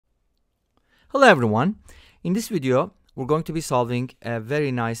Hello everyone. In this video, we're going to be solving a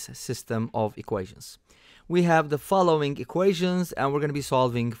very nice system of equations. We have the following equations and we're going to be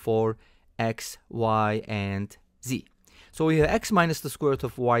solving for x, y, and z. So we have x minus the square root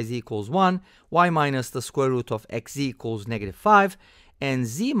of yz equals 1, y minus the square root of xz equals -5, and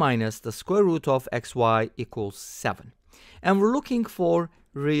z minus the square root of xy equals 7. And we're looking for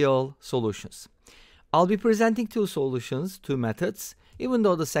real solutions. I'll be presenting two solutions, two methods, even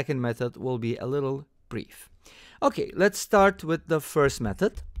though the second method will be a little brief. Okay, let's start with the first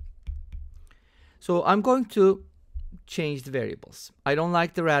method. So I'm going to change the variables. I don't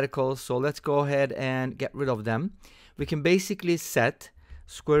like the radicals, so let's go ahead and get rid of them. We can basically set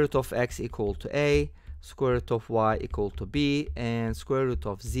square root of x equal to a, square root of y equal to b, and square root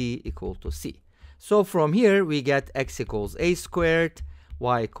of z equal to c. So from here we get x equals a squared,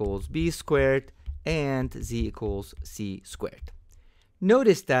 y equals b squared, and z equals c squared.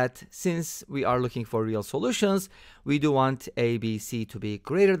 Notice that since we are looking for real solutions, we do want a, b, c to be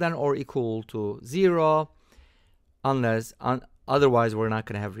greater than or equal to 0, otherwise we're not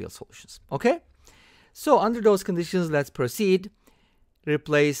going to have real solutions. Okay? So under those conditions, let's proceed.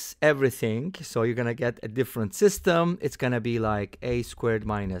 Replace everything. So you're going to get a different system. It's going to be like a squared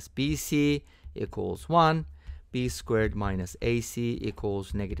minus bc equals 1, b squared minus ac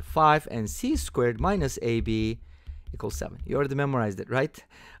equals -5, and c squared minus ab equals 7. You already memorized it, right?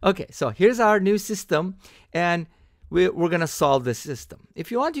 Okay, so here's our new system, and we're going to solve this system.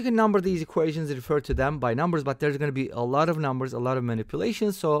 If you want, you can number these equations and refer to them by numbers, but there's going to be a lot of numbers, a lot of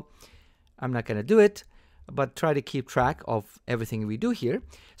manipulations, so I'm not going to do it, but try to keep track of everything we do here.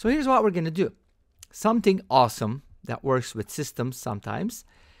 So here's what we're going to do. Something awesome that works with systems sometimes.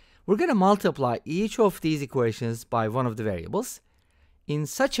 We're going to multiply each of these equations by one of the variables in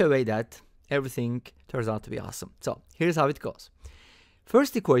such a way that everything turns out to be awesome. So here's how it goes.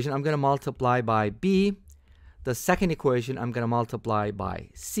 First equation, I'm going to multiply by b. The second equation, I'm going to multiply by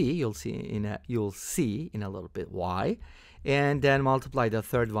c. You'll see in a little bit why. And then multiply the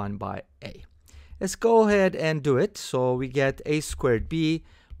third one by a. Let's go ahead and do it. So we get a squared b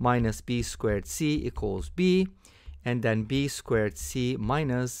minus b squared c equals b. And then b squared c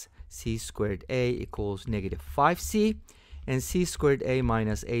minus c squared a equals -5c. And c squared a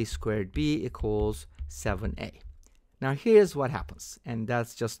minus a squared b equals 7a. Now here's what happens, and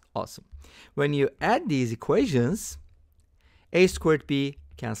that's just awesome. When you add these equations, a squared b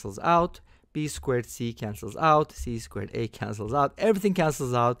cancels out, b squared c cancels out, c squared a cancels out, everything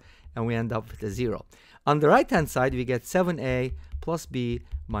cancels out, and we end up with a 0. On the right hand side, we get 7a plus b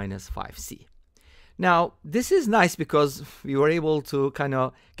minus 5c. Now, this is nice because we were able to kind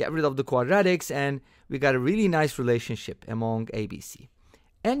of get rid of the quadratics and we got a really nice relationship among a, b, c.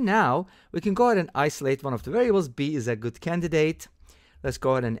 And now we can go ahead and isolate one of the variables. B is a good candidate. Let's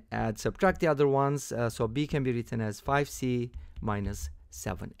go ahead and subtract the other ones. So b can be written as 5c minus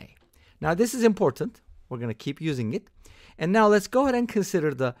 7a. Now this is important. We're going to keep using it. And now let's go ahead and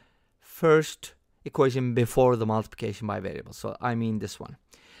consider the first equation before the multiplication by variables. So I mean this one.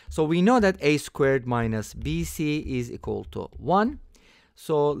 So we know that a squared minus bc is equal to 1.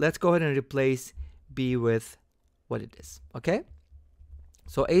 So let's go ahead and replace b with what it is, okay?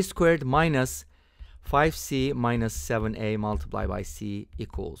 So a squared minus 5c minus 7a multiplied by c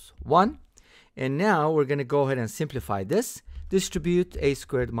equals 1. And now we're going to go ahead and simplify this. Distribute a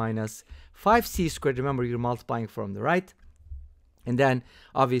squared minus 5c squared. Remember, you're multiplying from the right. And then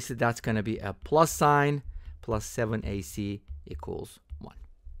obviously that's going to be a plus sign, plus 7ac equals 1.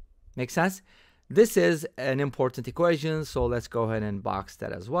 Make sense? This is an important equation, so let's go ahead and box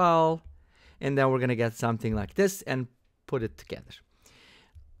that as well. And then we're going to get something like this and put it together.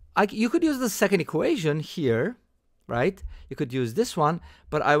 You could use the second equation here, right? You could use this one,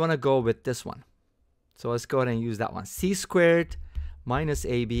 but I want to go with this one. So let's go ahead and use that one. C squared minus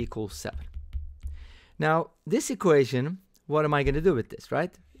ab equals 7. Now, this equation, what am I going to do with this,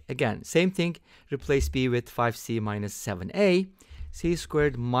 right? Again, same thing. Replace b with 5c minus 7a. C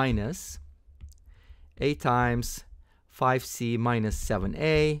squared minus a times 5c minus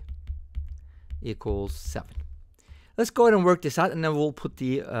 7a equals 7. Let's go ahead and work this out, and then we'll put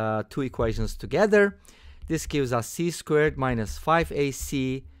the two equations together. This gives us c squared minus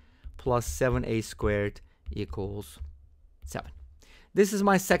 5ac plus 7a squared equals 7. This is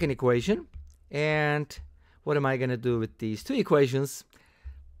my second equation. And what am I going to do with these two equations?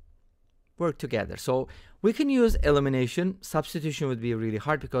 Work together. So we can use elimination. Substitution would be really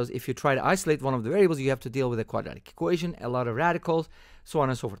hard because if you try to isolate one of the variables, you have to deal with a quadratic equation, a lot of radicals, so on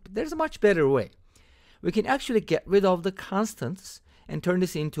and so forth. But there's a much better way. We can actually get rid of the constants and turn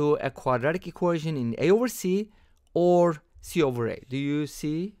this into a quadratic equation in a over c or c over a. Do you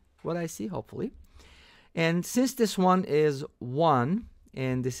see what I see, hopefully. And since this one is 1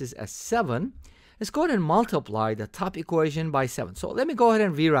 and this is a 7, let's go ahead and multiply the top equation by 7. So let me go ahead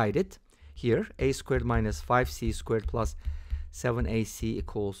and rewrite it here. A squared minus 5c squared plus 7ac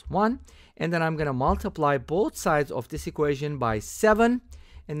equals 1. And then I'm going to multiply both sides of this equation by 7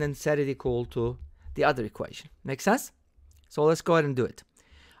 and then set it equal to the other equation. Make sense? So let's go ahead and do it.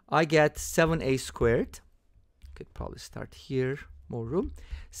 I get 7a squared. Could probably start here, more room.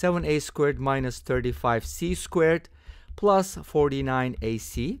 7a squared minus 35c squared plus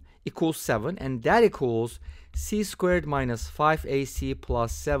 49ac equals 7, and that equals c squared minus 5ac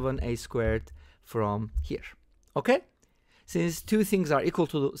plus 7a squared from here. Okay? Since two things are equal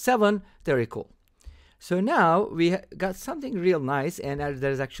to 7, they're equal. So now we got something real nice, and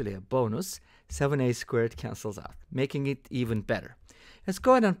there's actually a bonus. 7a squared cancels out, making it even better. Let's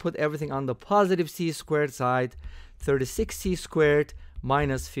go ahead and put everything on the positive c squared side. 36c squared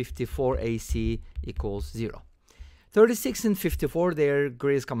minus 54ac equals 0. 36 and 54, their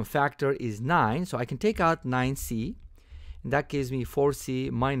greatest common factor is 9, so I can take out 9c, and that gives me 4c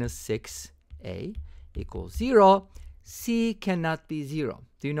minus 6a equals 0. C cannot be 0.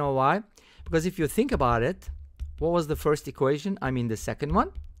 Do you know why? Because if you think about it, what was the first equation? I mean the second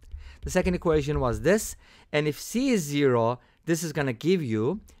one. The second equation was this, and if c is 0, this is going to give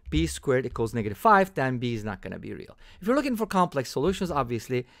you b squared equals negative 5, then b is not going to be real. If you're looking for complex solutions,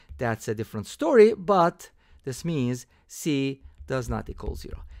 obviously that's a different story, but this means c does not equal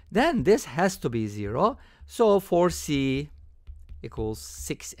 0. Then this has to be 0, so 4c equals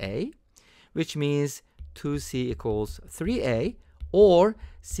 6a, which means 2c equals 3a, or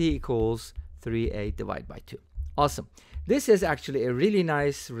c equals 3a divided by 2. Awesome. This is actually a really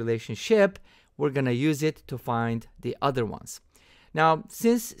nice relationship. We're going to use it to find the other ones. Now,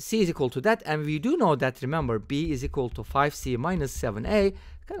 since c is equal to that, and we do know that, remember, b is equal to 5c minus 7a,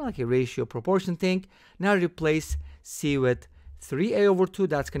 kind of like a ratio proportion thing. Now replace c with 3a over 2,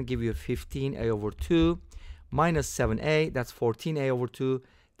 that's going to give you 15a over 2, minus 7a, that's 14a over 2,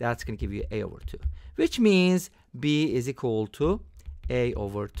 that's going to give you a over 2, which means b is equal to a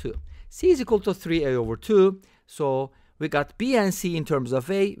over 2. C is equal to 3a over 2, so we got b and c in terms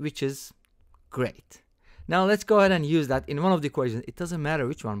of a, which is great. Now let's go ahead and use that in one of the equations. It doesn't matter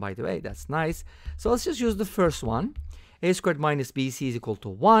which one, by the way, that's nice. So let's just use the first one. A squared minus bc is equal to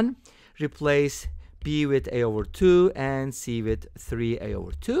 1. Replace b with a over 2 and c with 3a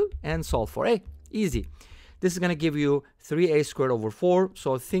over 2 and solve for a. Easy. This is going to give you 3a squared over 4.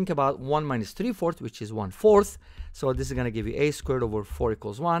 So think about 1 minus 3/4, which is 1/4. So this is going to give you a squared over 4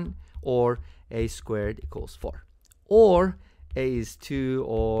 equals 1, or a squared equals 4. Or a is 2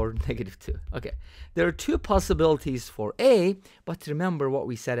 or negative 2. Okay, there are two possibilities for a, but remember what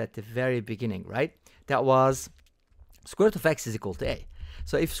we said at the very beginning, right? That was square root of x is equal to a.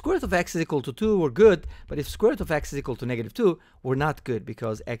 So if square root of x is equal to 2, we're good, but if square root of x is equal to negative 2, we're not good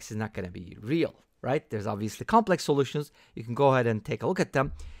because x is not going to be real, right? There's obviously complex solutions. You can go ahead and take a look at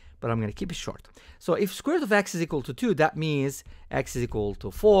them, but I'm going to keep it short. So if square root of x is equal to 2, that means x is equal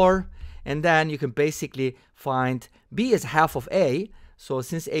to 4. And then you can basically find b is half of a. So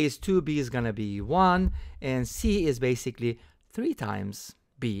since a is 2, b is going to be 1. And c is basically 3 times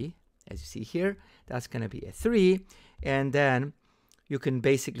b. As you see here, that's going to be a 3. And then you can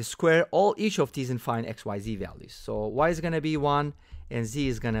basically square each of these and find x, y, z values. So y is going to be 1 and z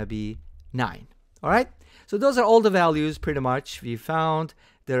is going to be 9. All right? So those are all the values pretty much we found.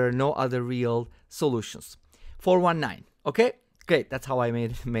 There are no other real solutions. 419. Okay? Great, that's how I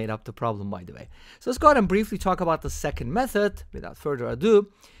made up the problem, by the way. So let's go ahead and briefly talk about the second method without further ado.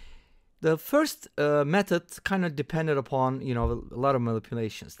 The first method kind of depended upon, a lot of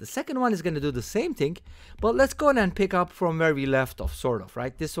manipulations. The second one is going to do the same thing, but let's go ahead and pick up from where we left off, sort of,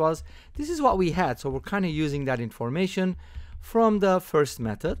 right? This is what we had, so we're kind of using that information from the first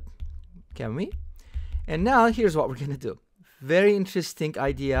method, can we? And now here's what we're going to do. Very interesting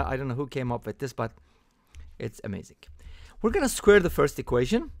idea. I don't know who came up with this, but it's amazing. We're going to square the first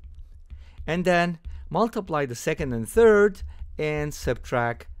equation and then multiply the second and third and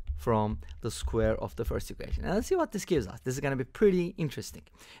subtract from the square of the first equation. And let's see what this gives us. This is going to be pretty interesting.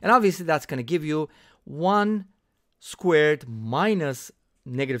 And obviously that's going to give you 1 squared minus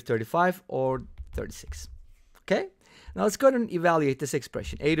negative 35 or 36. Okay? Now let's go ahead and evaluate this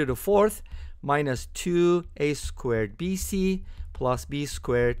expression. A to the 4th minus 2a squared bc plus b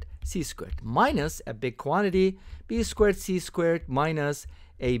squared c squared minus a big quantity b squared c squared minus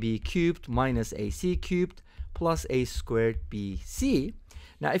ab cubed minus ac cubed plus a squared bc.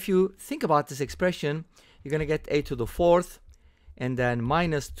 Now if you think about this expression, you're going to get a to the 4th and then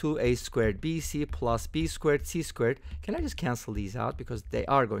minus 2a squared bc plus b squared c squared. Can I just cancel these out because they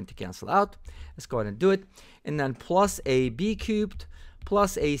are going to cancel out? Let's go ahead and do it. And then plus ab cubed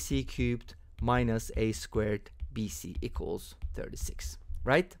plus ac cubed minus a squared bc equals 36,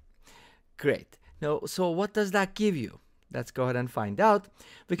 right? Great. Now, so what does that give you? Let's go ahead and find out.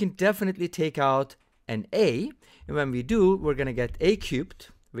 We can definitely take out an a, and when we do, we're going to get a cubed,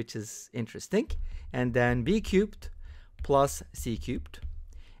 which is interesting, and then b cubed plus c cubed,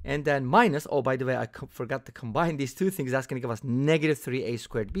 and then minus, oh, by the way, I forgot to combine these two things. That's going to give us negative 3a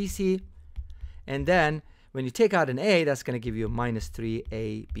squared bc, and then when you take out an a, that's going to give you minus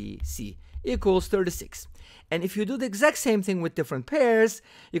 3abc equals 36. And if you do the exact same thing with different pairs,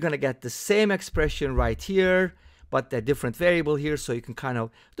 you're going to get the same expression right here, but a different variable here, so you can kind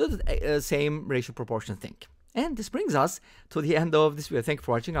of do the same ratio proportion thing. And this brings us to the end of this video. Thank you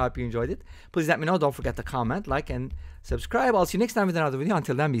for watching. I hope you enjoyed it. Please let me know. Don't forget to comment, like, and subscribe. I'll see you next time with another video.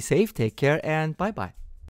 Until then, be safe, take care, and bye-bye.